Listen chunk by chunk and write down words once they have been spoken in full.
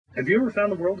Have you ever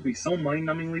found the world to be so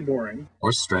mind-numbingly boring,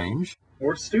 Or strange.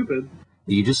 or stupid?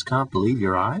 You just can't believe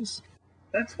your eyes?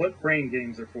 That's what brain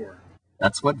games are for.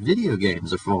 That's what video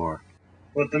games are for.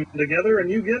 Put them together and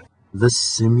you get... The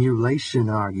simulation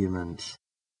argument.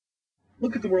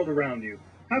 Look at the world around you.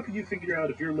 How could you figure out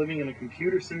if you're living in a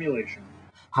computer simulation?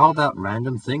 How about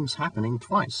random things happening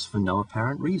twice for no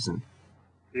apparent reason?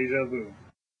 Deja vu.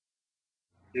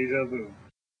 Deja vu.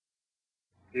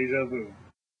 Deja vu.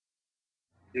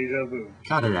 Deja vu.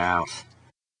 Cut it out.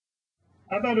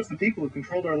 How about if the people who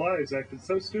controlled our lives acted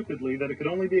so stupidly that it could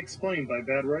only be explained by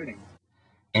bad writing?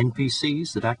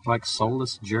 NPCs that act like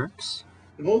soulless jerks?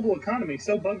 The global economy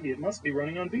so buggy it must be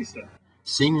running on Vista.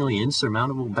 Seemingly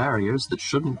insurmountable barriers that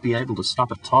shouldn't be able to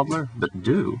stop a toddler, but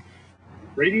do.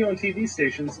 Radio and TV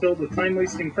stations filled with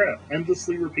time-wasting crap,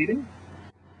 endlessly repeating?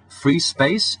 Free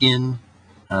space in,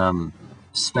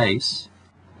 space.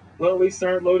 Well, at least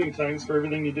there aren't loading times for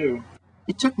everything you do.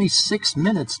 It took me 6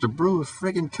 minutes to brew a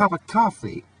friggin' cup of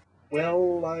coffee.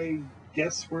 Well, I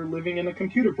guess we're living in a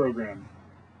computer program.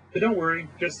 But don't worry,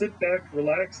 just sit back,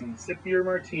 relax, and sip your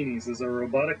martinis as our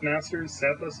robotic masters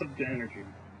sap us of energy.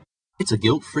 It's a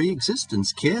guilt-free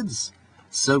existence, kids.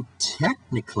 So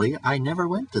technically, I never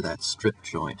went to that strip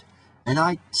joint. And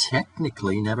I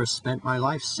technically never spent my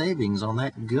life savings on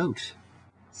that goat.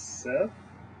 Seth?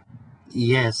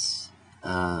 Yes,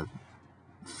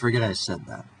 forget I said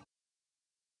that.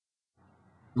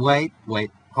 Wait,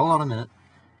 hold on a minute.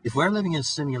 If we're living in a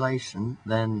simulation,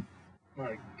 then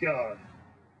My God.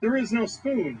 There is no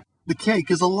spoon. the cake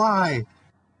is a lie.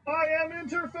 I am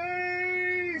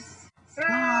interface! Seth!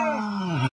 Ah.